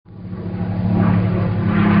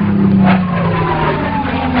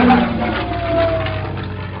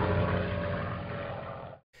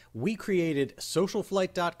We created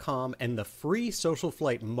SocialFlight.com and the free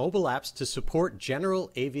SocialFlight mobile apps to support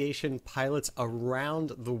general aviation pilots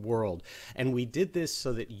around the world. And we did this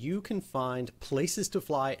so that you can find places to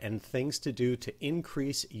fly and things to do to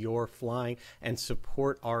increase your flying and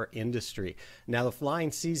support our industry. Now, the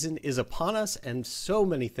flying season is upon us and so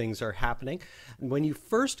many things are happening. When you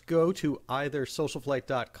first go to either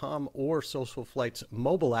SocialFlight.com or SocialFlight's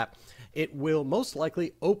mobile app, it will most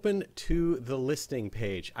likely open to the listing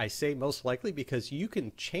page. I say most likely because you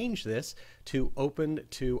can change this to open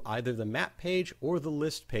to either the map page or the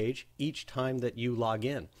list page each time that you log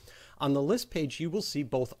in. On the list page, you will see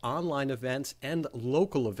both online events and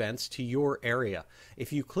local events to your area.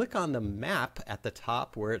 If you click on the map at the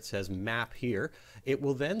top where it says map here, it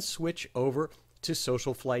will then switch over to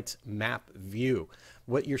SocialFlight's map view.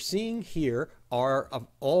 What you're seeing here are of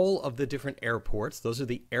all of the different airports. Those are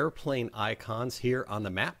the airplane icons here on the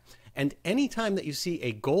map. And anytime that you see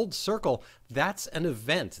a gold circle, that's an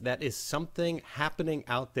event. That is something happening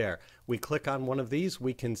out there. We click on one of these,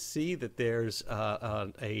 we can see that there's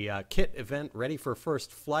a kit event ready for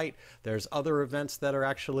first flight. There's other events that are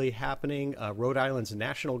actually happening. Rhode Island's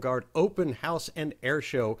National Guard Open House and Air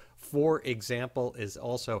Show, for example, is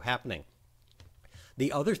also happening.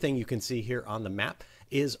 The other thing you can see here on the map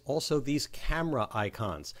is also these camera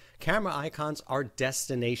icons. Camera icons are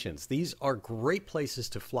destinations. These are great places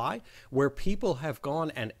to fly where people have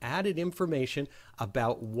gone and added information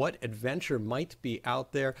about what adventure might be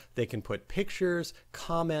out there. They can put pictures,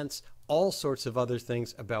 comments, all sorts of other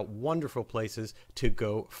things about wonderful places to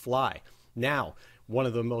go fly. Now, one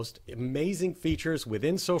of the most amazing features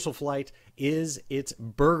within SocialFlight is its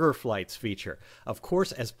burger flights feature. Of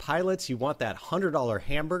course, as pilots, you want that $100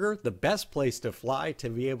 hamburger, the best place to fly, to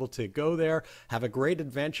be able to go there, have a great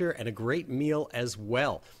adventure and a great meal as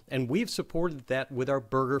well. And we've supported that with our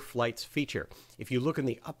burger flights feature. If you look in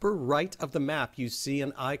the upper right of the map, you see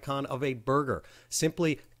an icon of a burger.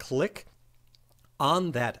 Simply click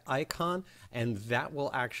on that icon and that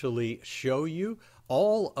will actually show you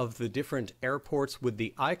all of the different airports with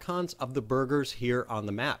the icons of the burgers here on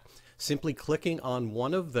the map. Simply clicking on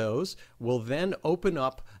one of those will then open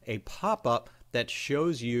up a pop-up that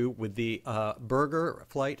shows you with the burger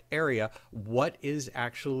flight area what is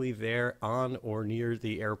actually there on or near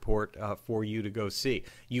the airport for you to go see.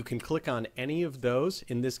 You can click on any of those.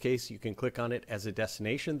 In this case, you can click on it as a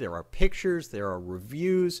destination. There are pictures, there are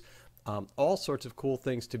reviews, all sorts of cool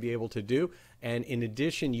things to be able to do. And in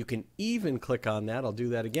addition, you can even click on that, I'll do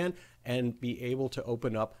that again, and be able to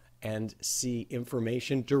open up and see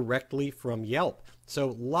information directly from Yelp.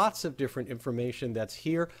 So lots of different information that's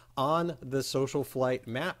here on the SocialFlight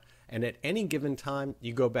map. And at any given time,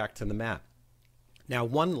 you go back to the map. Now,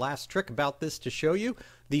 one last trick about this to show you,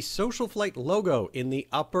 the SocialFlight logo in the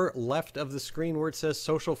upper left of the screen where it says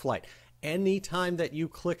SocialFlight. Anytime that you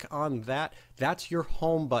click on that, that's your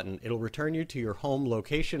home button. It'll return you to your home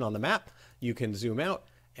location on the map. You can zoom out,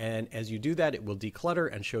 and as you do that, it will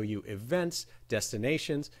declutter and show you events,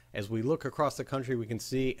 destinations. As we look across the country, we can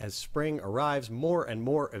see as spring arrives, more and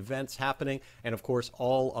more events happening, and of course,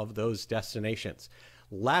 all of those destinations.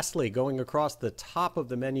 Lastly, going across the top of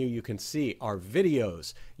the menu, you can see our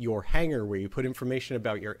videos, your hangar where you put information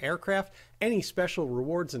about your aircraft, any special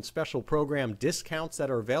rewards and special program discounts that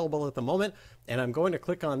are available at the moment. And I'm going to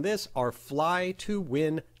click on this, our Fly to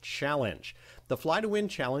Win Challenge. The Fly to Win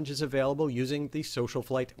Challenge is available using the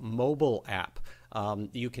SocialFlight mobile app.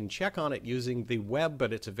 You can check on it using the web,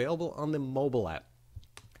 but it's available on the mobile app.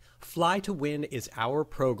 Fly to Win is our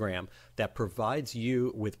program that provides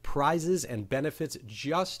you with prizes and benefits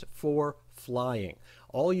just for flying.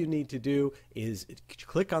 All you need to do is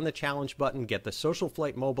click on the challenge button, get the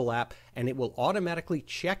SocialFlight mobile app, and it will automatically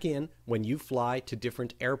check in when you fly to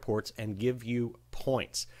different airports and give you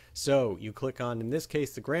points. So you click on, in this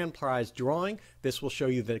case, the grand prize drawing. This will show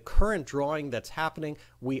you the current drawing that's happening.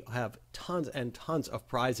 We have tons and tons of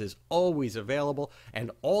prizes always available,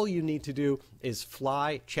 and all you need to do is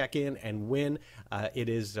fly, check in, and win. It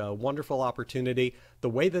is a wonderful opportunity. The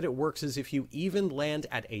way that it works is if you even land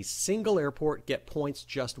at a single airport, get points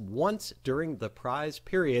just once during the prize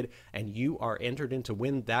period, and you are entered in to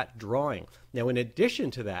win that drawing. Now, in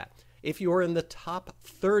addition to that, if you are in the top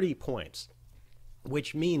 30 points,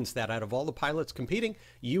 which means that out of all the pilots competing,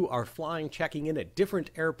 you are flying, checking in at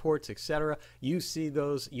different airports, etc. You see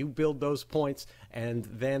those, you build those points, and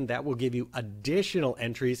then that will give you additional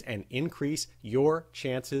entries and increase your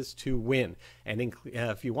chances to win. And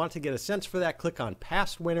if you want to get a sense for that, click on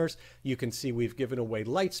past winners. You can see we've given away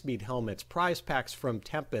Lightspeed helmets, prize packs from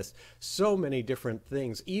Tempest, so many different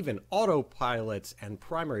things, even autopilots and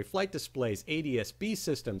primary flight displays, ADS-B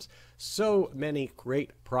systems, so many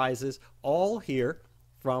great prizes, all here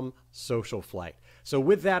from SocialFlight. So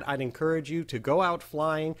with that, I'd encourage you to go out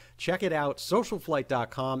flying, check it out,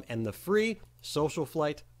 SocialFlight.com and the free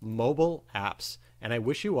SocialFlight mobile apps. And I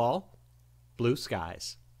wish you all blue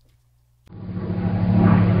skies.